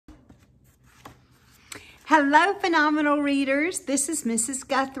Hello, phenomenal readers. This is Mrs.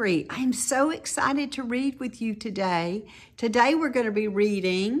 Guthrie. I'm so excited to read with you today. Today we're going to be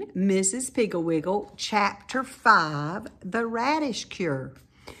reading Mrs. Piggle-Wiggle Chapter 5, The Radish Cure.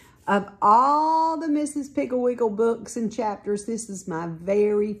 Of all the Mrs. Piggle-Wiggle books and chapters, this is my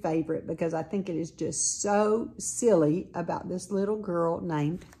very favorite because I think it is just so silly about this little girl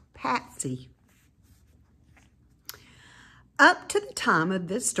named Patsy. Up to the time of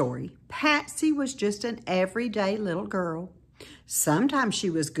this story, Patsy was just an everyday little girl. Sometimes she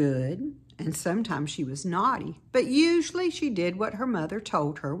was good and sometimes she was naughty, but usually she did what her mother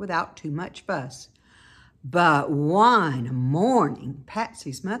told her without too much fuss. But one morning,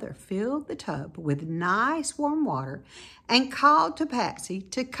 Patsy's mother filled the tub with nice warm water and called to Patsy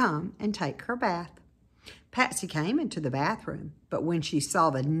to come and take her bath. Patsy came into the bathroom, but when she saw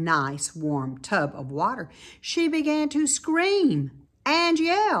the nice warm tub of water, she began to scream and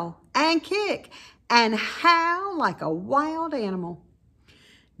yell and kick and howl like a wild animal.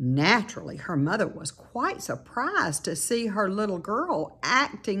 Naturally, her mother was quite surprised to see her little girl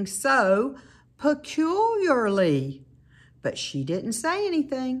acting so peculiarly. But she didn't say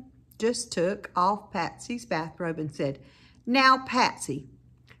anything, just took off Patsy's bathrobe and said, "Now, Patsy,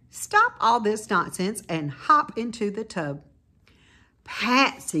 stop all this nonsense and hop into the tub."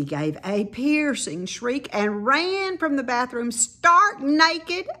 Patsy gave a piercing shriek and ran from the bathroom stark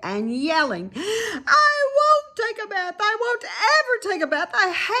naked and yelling, "I won't take a bath. I won't ever take a bath.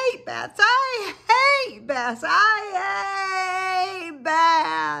 I hate baths. I hate baths. I hate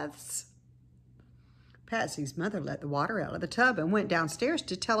baths." Patsy's mother let the water out of the tub and went downstairs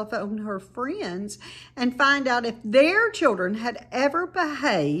to telephone her friends and find out if their children had ever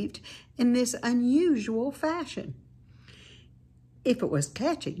behaved in this unusual fashion, if it was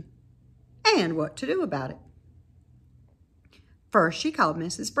catching, and what to do about it. First, she called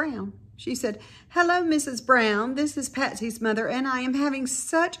Mrs. Brown. She said, "Hello, Mrs. Brown. This is Patsy's mother, and I am having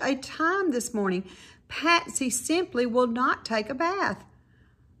such a time this morning. Patsy simply will not take a bath."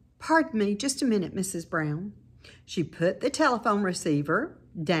 "Pardon me, just a minute, Mrs. Brown." She put the telephone receiver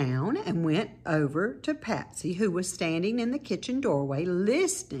down and went over to Patsy, who was standing in the kitchen doorway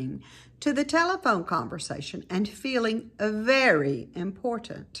listening to the telephone conversation and feeling very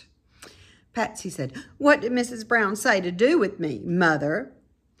important. Patsy said, "What did Mrs. Brown say to do with me, Mother?"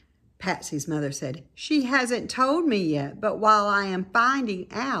 Patsy's mother said, "She hasn't told me yet, but while I am finding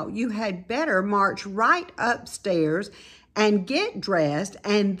out, you had better march right upstairs and get dressed,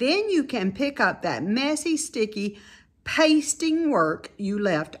 and then you can pick up that messy, sticky pasting work you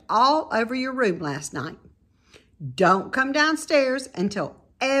left all over your room last night. Don't come downstairs until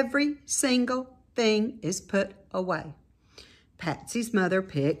every single thing is put away." Patsy's mother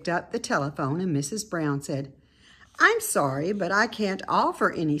picked up the telephone and Mrs. Brown said, "I'm sorry, but I can't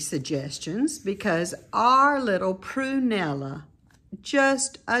offer any suggestions because our little Prunella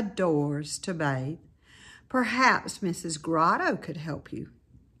just adores to bathe. Perhaps Mrs. Grotto could help you."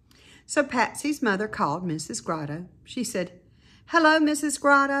 So Patsy's mother called Mrs. Grotto. She said, "Hello, Mrs.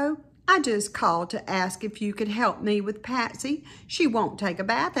 Grotto. I just called to ask if you could help me with Patsy. She won't take a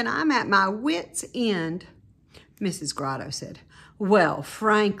bath and I'm at my wit's end." Mrs. Grotto said, "Well,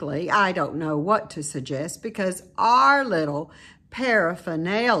 frankly, I don't know what to suggest because our little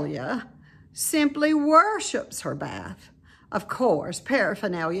Paraphernalia simply worships her bath. Of course,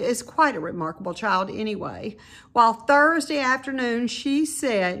 Paraphernalia is quite a remarkable child anyway. While Thursday afternoon she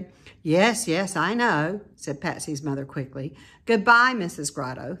said—" Yes, I know," said Patsy's mother quickly. "Goodbye, Mrs.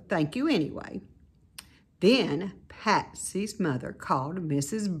 Grotto. Thank you anyway." Then Patsy's mother called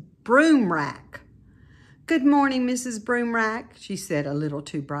Mrs. Broomrack. "Good morning, Mrs. Broomrack," she said a little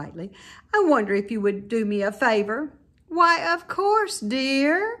too brightly. "I wonder if you would do me a favor." "Why, of course,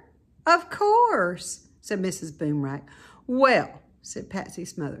 dear. Of course," said Mrs. Broomrack. "Well," said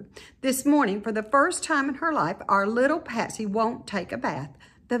Patsy's mother, "this morning, for the first time in her life, our little Patsy won't take a bath.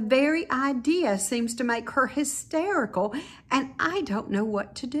 The very idea seems to make her hysterical, and I don't know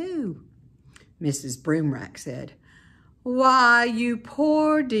what to do." Mrs. Broomrack said, "Why, you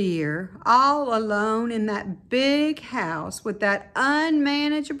poor dear, all alone in that big house with that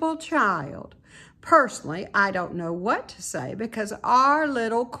unmanageable child. Personally, I don't know what to say because our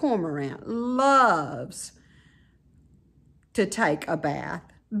little Cormorant loves to take a bath.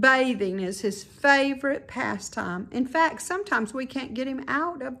 Bathing is his favorite pastime. In fact, sometimes we can't get him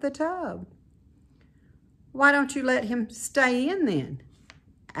out of the tub." "Why don't you let him stay in then?"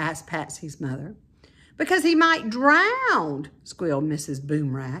 asked Patsy's mother. "Because he might drown," squealed Mrs.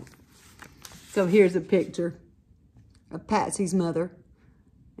 Broomrack. So here's a picture of Patsy's mother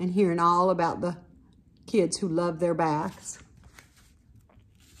and hearing all about the kids who love their baths.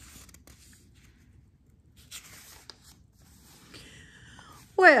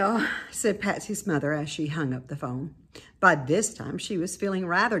 Well, said Patsy's mother as she hung up the phone. By this time, she was feeling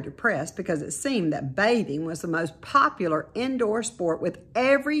rather depressed because it seemed that bathing was the most popular indoor sport with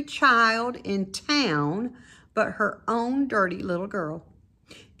every child in town but her own dirty little girl.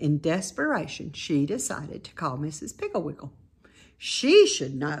 In desperation, she decided to call Mrs. Piggle-Wiggle. She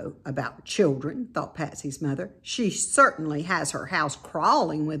should know about children, thought Patsy's mother. She certainly has her house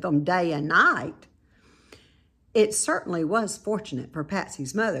crawling with them day and night. It certainly was fortunate for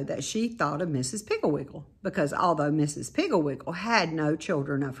Patsy's mother that she thought of Mrs. Piggle-Wiggle, because although Mrs. Piggle-Wiggle had no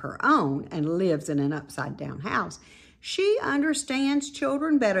children of her own and lives in an upside-down house, she understands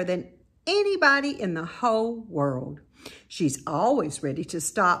children better than anybody in the whole world. She's always ready to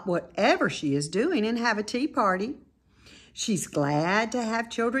stop whatever she is doing and have a tea party. She's glad to have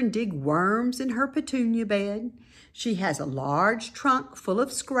children dig worms in her petunia bed. She has a large trunk full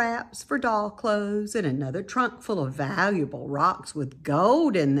of scraps for doll clothes and another trunk full of valuable rocks with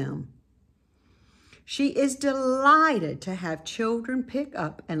gold in them. She is delighted to have children pick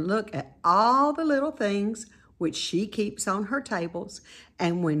up and look at all the little things which she keeps on her tables.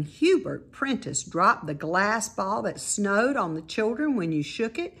 And when Hubert Prentice dropped the glass ball that snowed on the children when you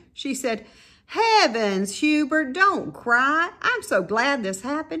shook it, she said, "Heavens, Hubert, don't cry. I'm so glad this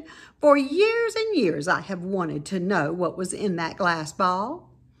happened. For years and years I have wanted to know what was in that glass ball."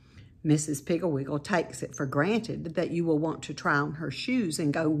 Mrs. Piggle-Wiggle takes it for granted that you will want to try on her shoes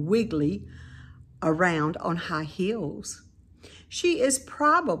and go wiggly around on high heels.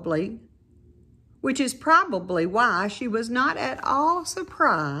 Which is probably why she was not at all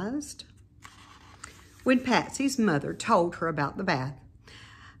surprised when Patsy's mother told her about the bath.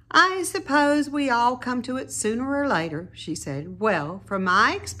 "I suppose we all come to it sooner or later," she said. "Well, from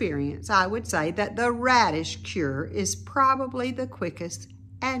my experience, I would say that the radish cure is probably the quickest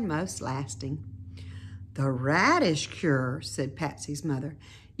and most lasting." "The radish cure," said Patsy's mother.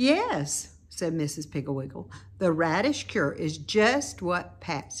 "Yes," said Mrs. Piggle-Wiggle. "The radish cure is just what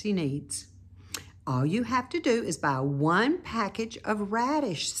Patsy needs. All you have to do is buy 1 package of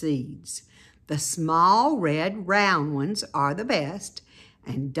radish seeds. The small red round ones are the best.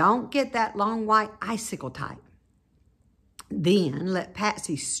 And don't get that long white icicle type. Then let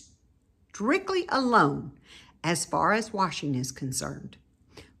Patsy strictly alone as far as washing is concerned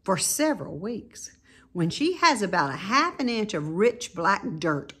for several weeks. When she has about 1/2 inch of rich black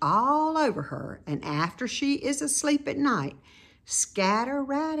dirt all over her, and after she is asleep at night, scatter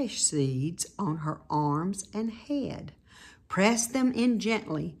radish seeds on her arms and head. Press them in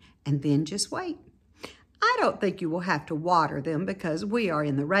gently and then just wait. I don't think you will have to water them because we are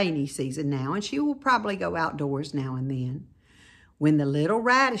in the rainy season now, and she will probably go outdoors now and then. When the little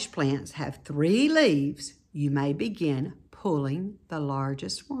radish plants have 3 leaves, you may begin pulling the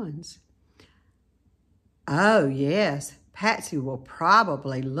largest ones." Oh, yes, Patsy will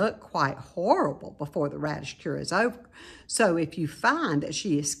probably look quite horrible before the radish cure is over. So if you find that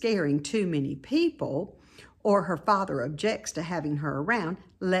she is scaring too many people, or her father objects to having her around,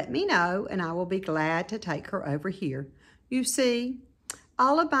 let me know and I will be glad to take her over here. You see,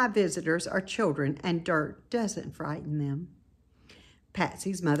 all of my visitors are children and dirt doesn't frighten them.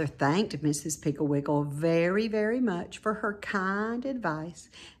 Patsy's mother thanked Mrs. Piggle-Wiggle very, very much for her kind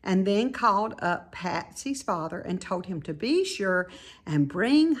advice and then called up Patsy's father and told him to be sure and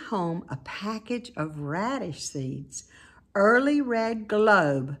bring home a package of radish seeds. Early Red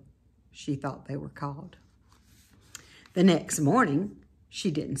Globe, she thought they were called. The next morning,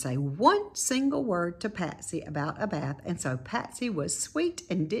 she didn't say one single word to Patsy about a bath, and so Patsy was sweet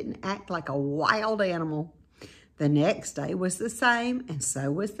and didn't act like a wild animal. The next day was the same, and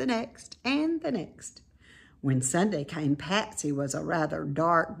so was the next and the next. When Sunday came, Patsy was a rather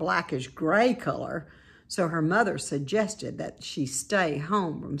dark blackish gray color, so her mother suggested that she stay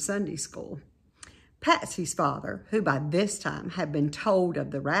home from Sunday school. Patsy's father, who by this time had been told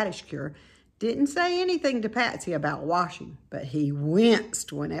of the radish cure, didn't say anything to Patsy about washing, but he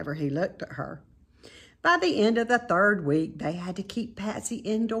winced whenever he looked at her. By the end of the 3rd week, they had to keep Patsy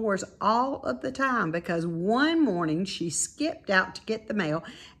indoors all of the time because one morning she skipped out to get the mail,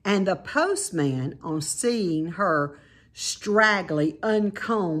 and the postman, on seeing her straggly,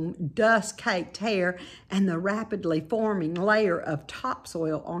 uncombed, dust-caked hair and the rapidly forming layer of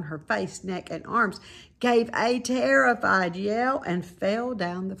topsoil on her face, neck, and arms, gave a terrified yell and fell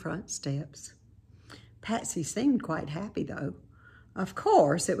down the front steps. Patsy seemed quite happy, though. Of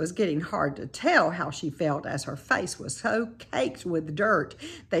course, it was getting hard to tell how she felt as her face was so caked with dirt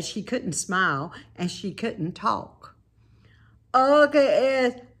that she couldn't smile and she couldn't talk.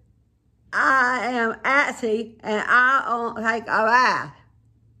 "Okay, I am Patsy and I don't take a bath."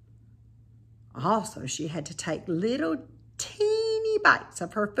 Also, she had to take little teeny tiny bites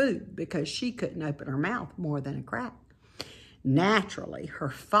of her food because she couldn't open her mouth more than a crack. Naturally, her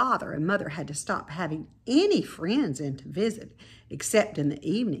father and mother had to stop having any friends in to visit, except in the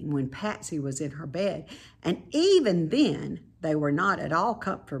evening when Patsy was in her bed. And even then, they were not at all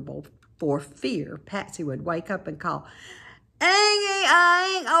comfortable for fear Patsy would wake up and call,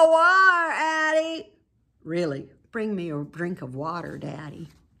 "Angie, a water, Addie." Really, bring me a drink of water, Daddy.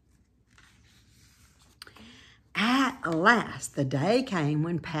 At last, the day came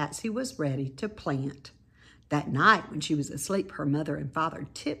when Patsy was ready to plant. That night, when she was asleep, her mother and father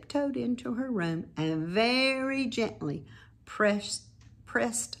tiptoed into her room and very gently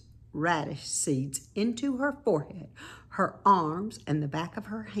pressed radish seeds into her forehead, her arms, and the back of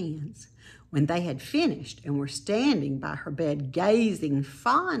her hands. When they had finished and were standing by her bed gazing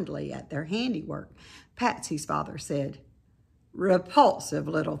fondly at their handiwork, Patsy's father said, "Repulsive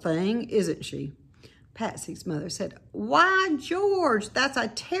little thing, isn't she?" Patsy's mother said, "Why, George, that's a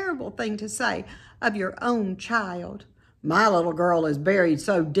terrible thing to say of your own child. My little girl is buried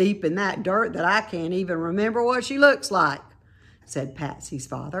so deep in that dirt that I can't even remember what she looks like," said Patsy's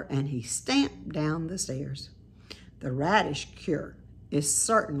father, and he stamped down the stairs. The radish cure is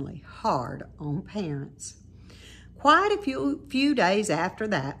certainly hard on parents. Quite a few days after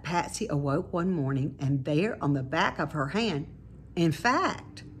that, Patsy awoke one morning, and there on the back of her hand, in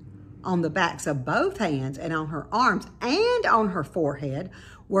fact, on the backs of both hands and on her arms and on her forehead,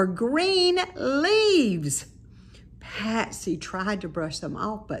 were green leaves. Patsy tried to brush them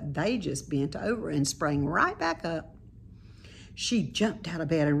off, but they just bent over and sprang right back up. She jumped out of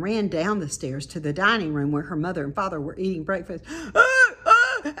bed and ran down the stairs to the dining room where her mother and father were eating breakfast.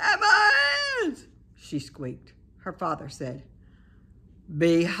 "At my hands!" she squeaked. Her father said,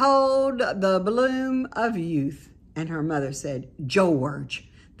 "Behold the bloom of youth." And her mother said, "George,"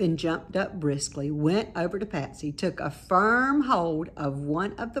 then jumped up briskly, went over to Patsy, took a firm hold of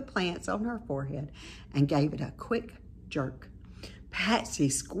one of the plants on her forehead, and gave it a quick jerk. Patsy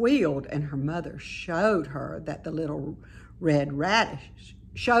squealed, and her mother showed her the little red radish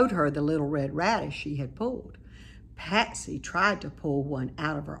she had pulled. Patsy tried to pull one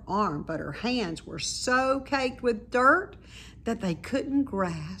out of her arm, but her hands were so caked with dirt that they couldn't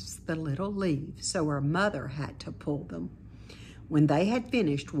grasp the little leaves, so her mother had to pull them. When they had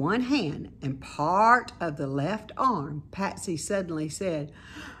finished one hand and part of the left arm, Patsy suddenly said,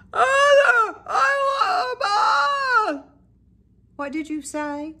 I want a bath." "What did you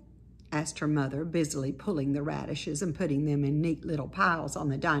say?" asked her mother, busily pulling the radishes and putting them in neat little piles on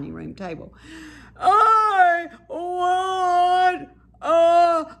the dining room table. "I want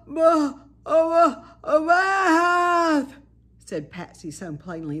a bath," said Patsy so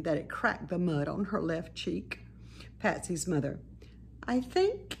plainly that it cracked the mud on her left cheek. Patsy's mother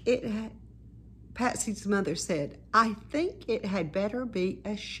said, "I think it had better be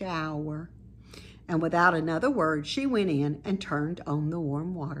a shower." And without another word, she went in and turned on the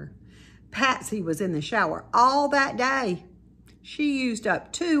warm water. Patsy was in the shower all that day. She used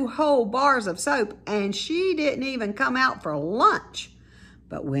up 2 whole bars of soap, and she didn't even come out for lunch.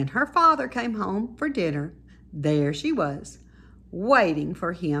 But when her father came home for dinner, there she was, waiting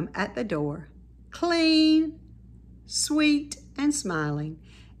for him at the door, clean, sweet, and smiling.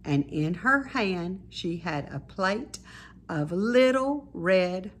 And in her hand, she had a plate of little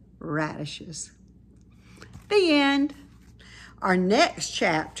red radishes. The end. Our next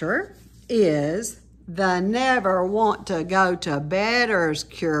chapter is the never want to go to bedders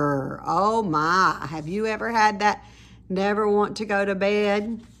cure. Oh my, have you ever had that never want to go to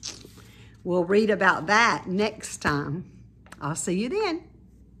bed? We'll read about that next time. I'll see you then.